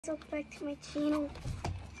Welcome back to my channel.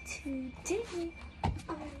 Today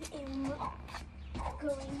I am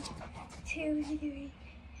going to be doing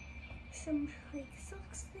some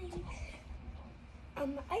socks things.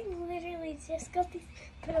 I literally just got these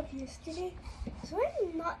put up yesterday, so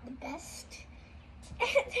I'm not the best.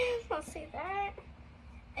 I'll say that.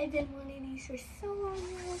 I've been wanting these for so long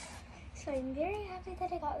now, so I'm very happy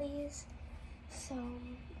that I got these. So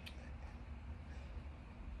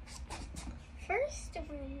first,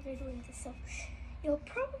 when we're doing the socks, you'll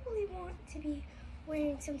probably want to be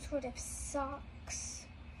wearing some sort of socks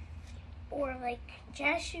or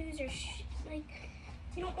jazz shoes, or you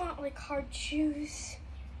don't want hard shoes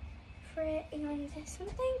for it, and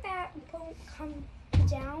something that won't come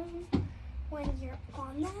down when you're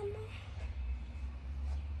on them.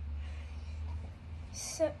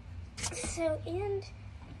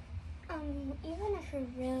 Even if you're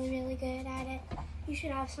really good at it, you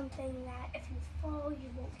should have something that if you fall, you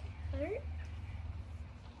won't get hurt.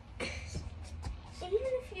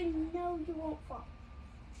 Even if you know you won't fall,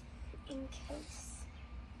 in case,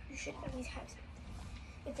 you should always have something.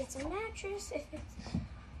 If it's a mattress, if it's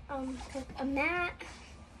a mat,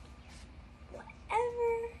 whatever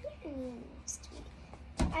it needs to be.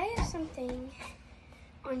 I have something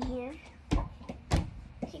on here.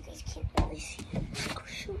 You guys can't really see it. I'll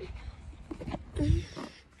show you.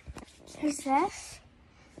 There's this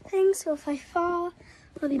thing, so if I fall,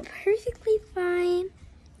 I'll be perfectly fine.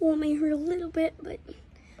 Well, it may hurt a little bit, but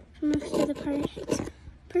for most of the part, it's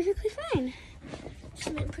perfectly fine.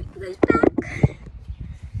 So I'm gonna put those back.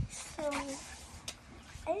 So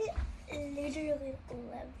I literally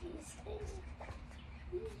love these things.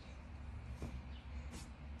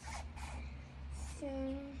 So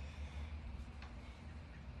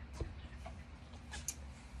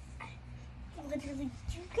literally,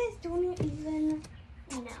 you guys don't even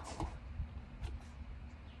know.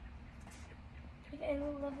 I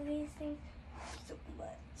love these things so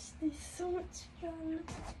much. They're so much fun.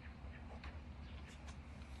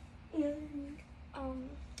 And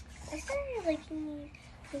I started liking these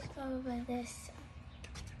because of this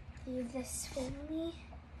family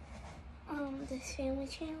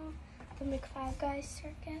channel, the McFiveGuys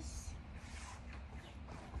Circus.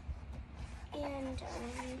 And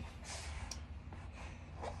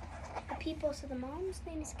the people, so the mom's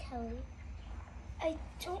name is Kelly. I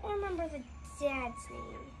don't remember the dad's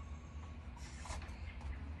name,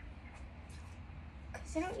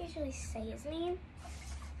 because I don't usually say his name.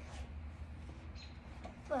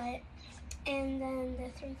 And then the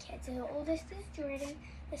three kids. So the oldest is Jordan,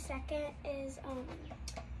 the second is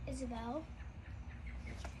Isabel,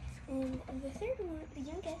 and the third one, the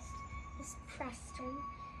youngest, is Preston.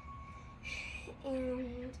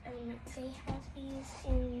 And they have these,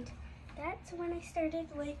 and that's when I started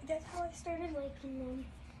that's how I started liking them,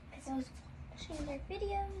 because I was watching their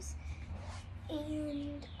videos,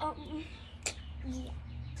 and yeah.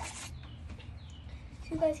 So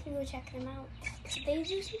you guys can go check them out. They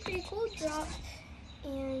do some pretty cool drops,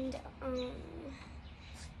 and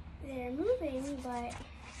they're moving, but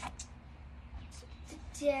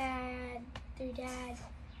their dad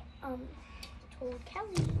told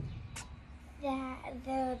Kelly that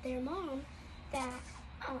their mom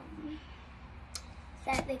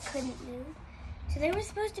that they couldn't move. So they were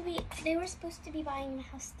supposed to be buying the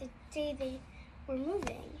house the day they were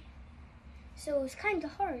moving. So it was kind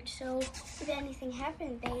of hard. So if anything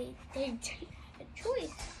happened, they didn't have a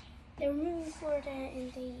choice. They were moving to Florida,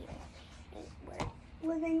 and they were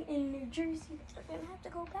living in New Jersey. They're gonna have to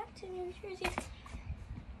go back to New Jersey,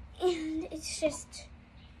 and it's just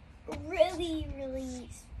really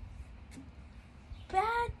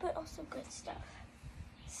bad, but also good stuff.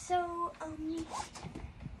 So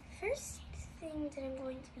first thing that I'm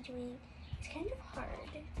going to be doing, it's kind of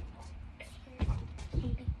hard for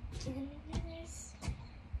beginners,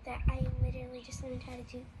 that I literally just learned how to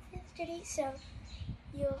do yesterday. So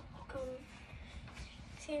you'll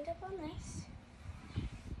stand up on this,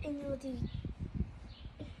 and you'll do,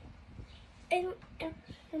 I don't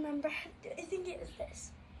remember, I think it was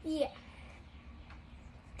this. Yeah,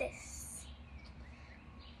 this.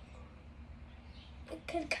 It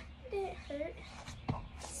could kind of hurt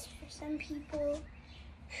for some people,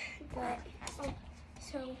 but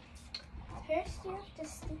so first you have to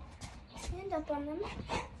stand up on them.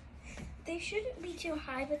 They shouldn't be too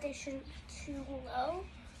high, but they shouldn't be too low,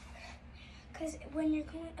 because when you're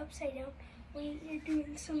going upside down, when you're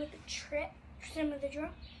doing some of the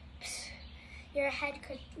drops, your head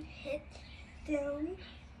could hit down,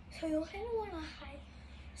 so you'll kind of want a high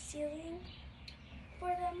ceiling for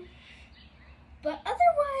them. But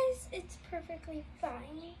otherwise, it's perfectly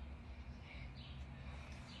fine.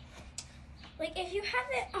 like if you have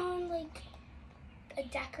it on like a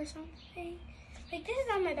deck or something, like this is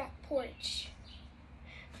on my back porch.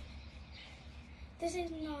 This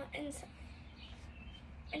is not inside.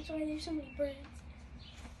 That's why there's so many birds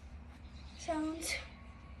sounds.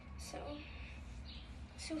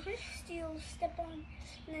 So first you'll step on,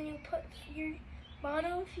 and then you'll put your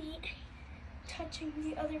bottom feet touching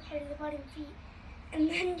the other part of the bottom feet, and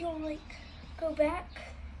then you'll like go back.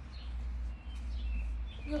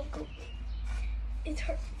 You'll go. It's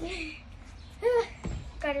hard.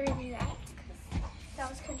 Gotta redo that because that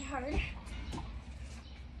was kind of hard.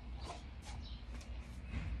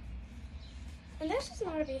 And this is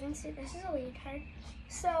not a bathing suit, this is a leotard.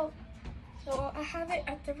 So I have it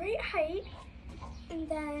at the right height, and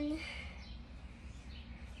then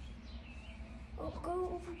I'll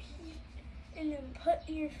go over here and then put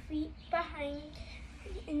your feet behind,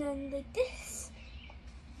 and then like this.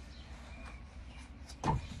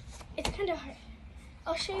 It's kind of hard.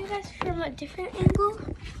 I'll show you guys from a different angle.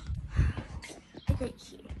 Like right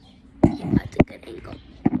here. Yeah, that's a good angle.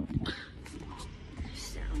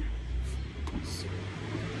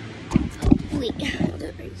 Wait, hold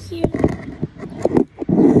it right here.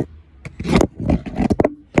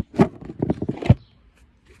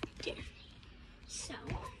 There. So,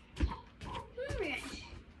 alright.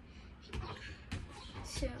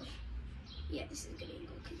 So, yeah, this is a good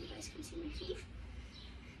angle because you guys can see my feet.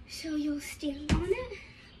 So you'll stand on it.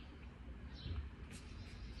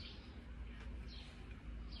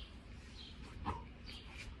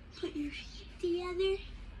 Put your feet together.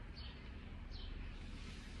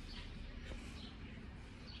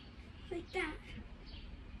 Like that.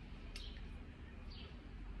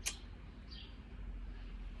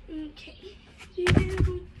 Okay.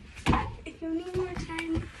 If you need more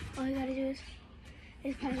time, all you gotta do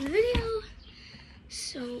is pause the video.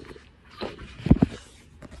 So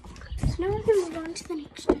now we're gonna move on to the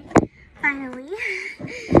next one. Finally.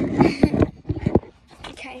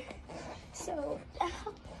 Okay. So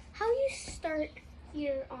how you start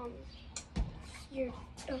your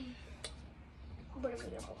whatever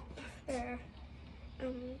they're called.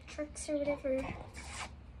 Tricks or whatever. I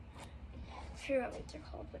forgot what they're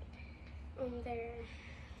called, but they're,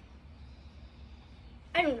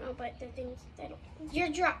 I don't know, but the things that your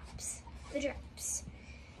drops, the drops.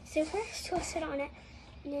 So first you'll sit on it,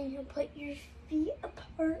 and then you'll put your feet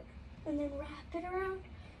apart, and then wrap it around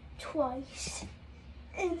twice,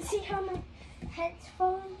 and see how my head's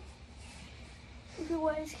falling. If you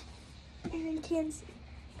guys even can't see,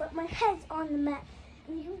 but my head's on the mat.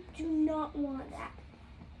 You do not want that.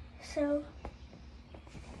 So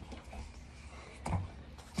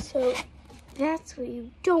that's what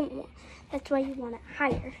you don't want. That's why you want it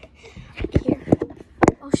higher. Here,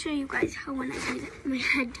 I'll show you guys how when I do that, my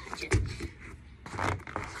head touches.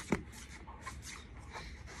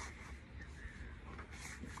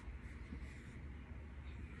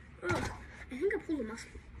 Oh, I think I pulled a muscle.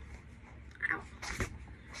 Ow.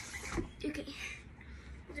 Okay,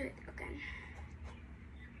 I'll do it again.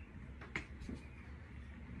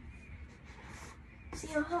 See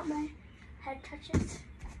how my head touches?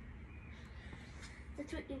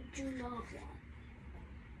 That's what you do not want.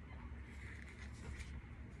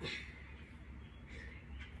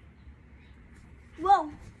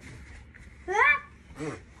 Whoa! Ah!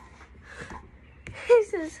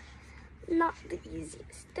 This is not the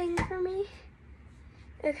easiest thing for me.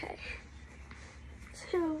 Okay.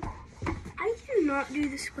 So, I cannot do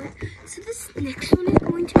the split. So this next one is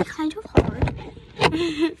going to be kind of hard.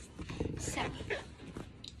 So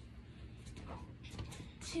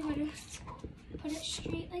you want to put it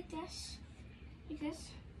straight like this. And then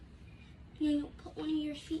you'll put one of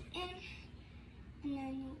your feet in. And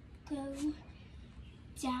then you'll go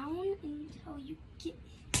down until you get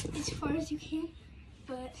as far as you can.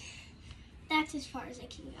 But that's as far as I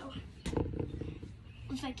can go.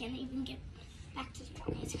 If I can even get back to the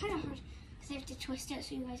okay, it's kind of hard because I have to twist it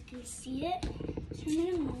so you guys can see it. So I'm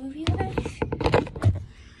gonna move you guys.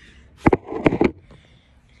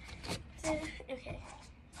 Okay.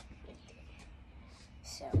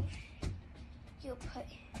 So you'll put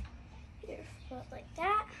your foot like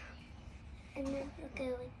that, and then you'll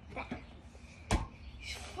go like that.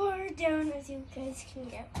 As far down as you guys can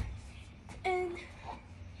go. And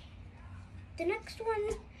the next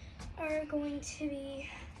one are going to be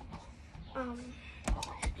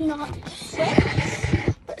not tricks,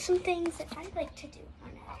 but some things that I like to do on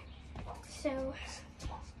it. So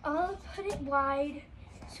I'll put it wide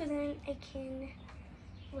so then I can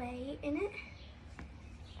lay in it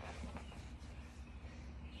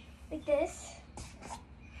like this.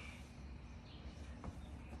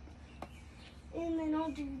 And then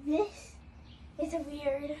I'll do this It's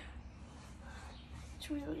weird. It's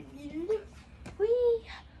really weird. Wee,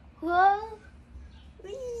 whoa,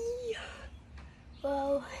 wee,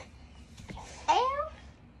 whoa. Ow,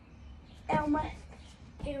 ow, my,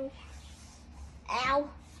 ew, ow.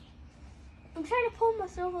 I'm trying to pull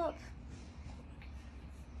myself up.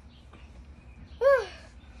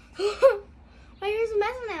 My hair's a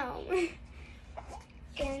mess now.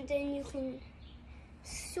 And then you can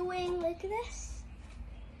swing like this.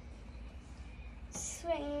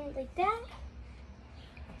 Swing like that.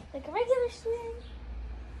 Like a regular swing.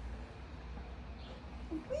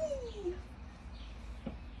 Whee!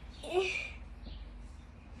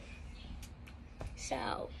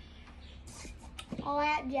 So, all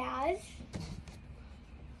that jazz.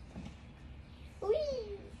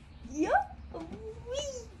 Whee! Yup!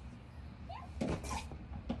 Whee!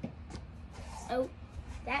 Oh,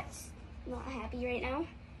 that's not happy right now.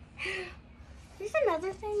 There's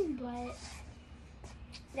another thing, but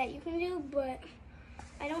that you can do, but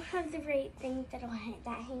I don't have the right thing that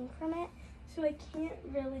hang from it, so I can't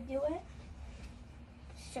really do it.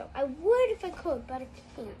 So I would if I could, but I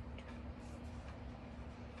can't.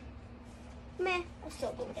 Meh, I'll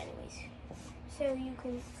still do it anyways. So you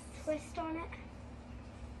can twist on it.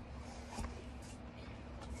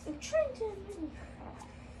 I'm trying to move.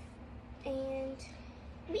 And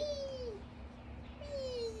wee,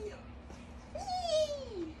 wee,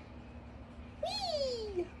 wee,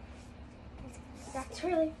 wee. That's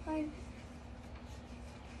really fun.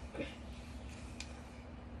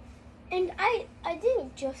 And I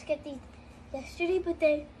didn't just get these yesterday, but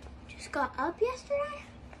they just got up yesterday.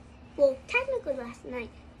 Well, technically last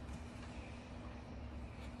night.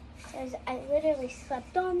 Because I literally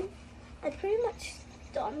slept on them. I pretty much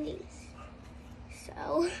slept on these.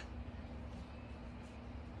 So,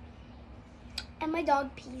 and my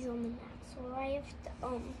dog pees on the mat, so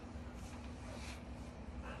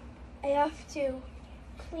I have to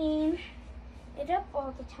clean it up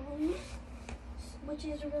all the time, which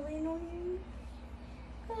is really annoying.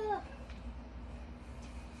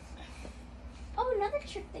 Oh, another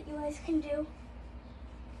trick that you guys can do.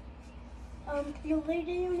 You'll lay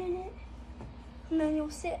down in it, and then you'll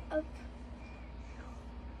sit up.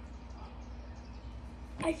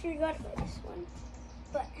 I forgot about this one,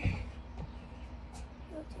 but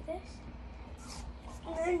you'll do this,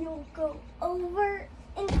 and then you'll go over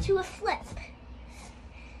into a flip.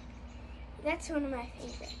 That's one of my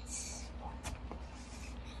favorites.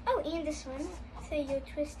 Oh, and this one. So you'll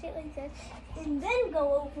twist it like this, and then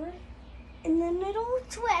go over, and then it'll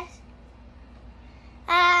twist.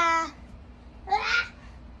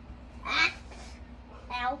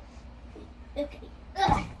 Ow. Okay.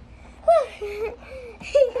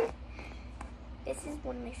 This is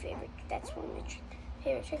one of my favorite. That's one of my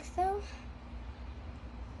favorite tricks, though.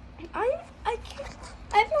 I've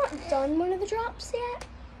not done one of the drops yet,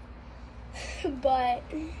 but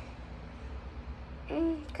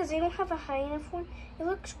because they don't have a high enough one, it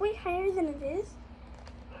looks way higher than it is.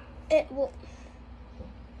 It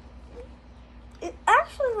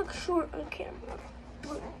actually looks short on camera,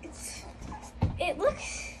 but it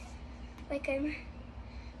looks like I'm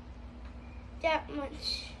that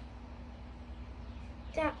much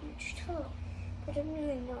tall, but I'm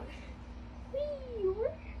really not. Whee!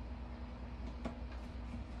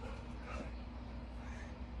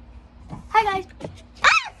 Hi guys.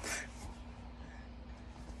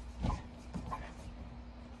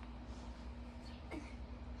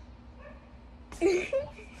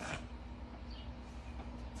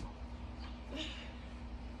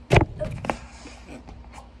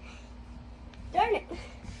 Darn it.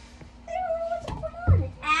 I don't know what to put on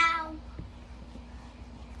it. Ow.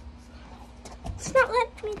 It's not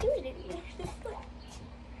letting me do it anymore.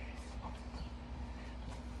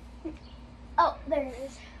 Oh, there it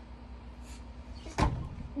is.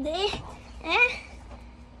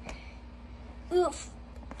 Oof.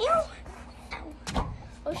 Ew. Ow.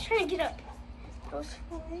 I was trying to get up. I was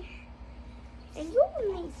falling. And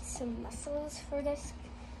you'll need some muscles for this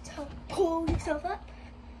to pull yourself up.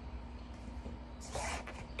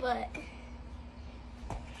 But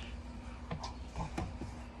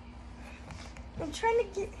I'm trying to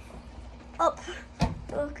get up.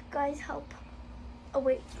 Look, guys, help. Oh,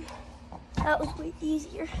 wait. That was way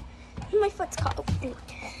easier. My foot's caught. Oh, anyway.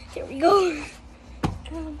 There we go.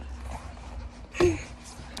 Wait.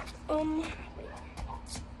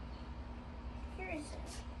 Here is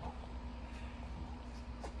it.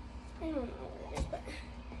 I don't know what it is, but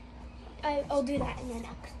I'll do that in the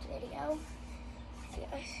next video.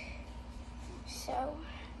 Yes. So.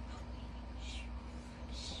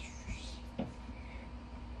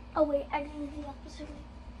 Oh wait, I didn't do the opposite way.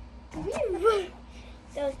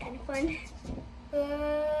 That was kind of fun.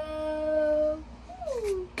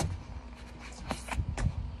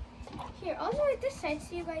 Here, I'll do it this side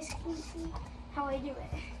so you guys can see how I do it.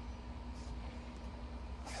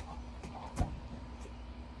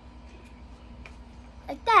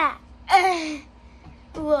 Like that.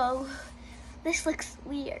 Whoa, this looks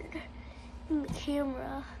weird in the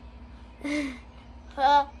camera.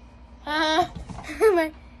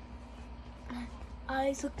 My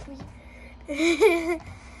eyes look weird.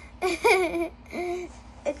 Okay,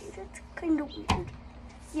 that's kind of weird.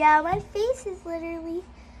 Yeah, my face is literally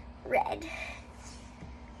red.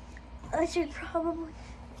 I should probably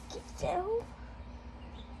get down,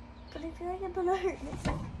 but I feel like I'm gonna hurt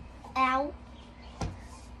myself. Ow.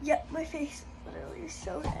 Yep, my face literally is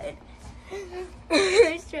so red.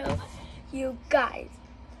 So, you guys,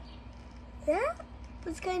 that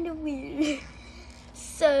was kind of weird.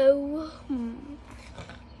 So,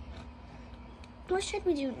 what should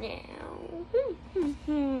we do now?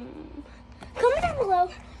 Comment down below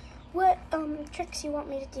what tricks you want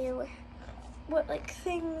me to do. What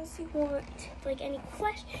things you want, any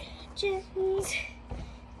questions,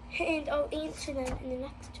 and I'll answer them in the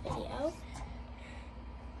next video.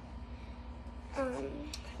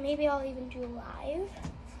 Maybe I'll even do a live.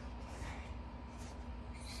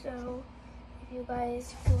 So if you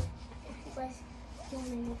guys want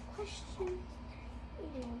any questions,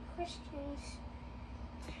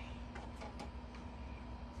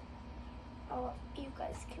 you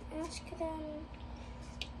guys can ask them.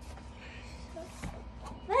 So,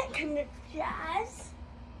 that kind of jazz.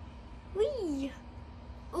 Wee.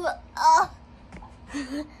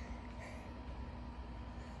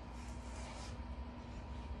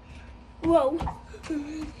 Whoa.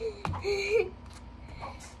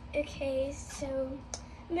 Okay, so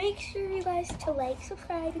make sure you guys to like,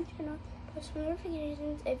 subscribe, and turn on post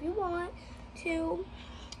notifications if you want to.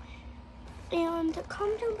 And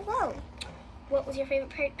comment down below what was your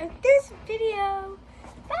favorite part of this video.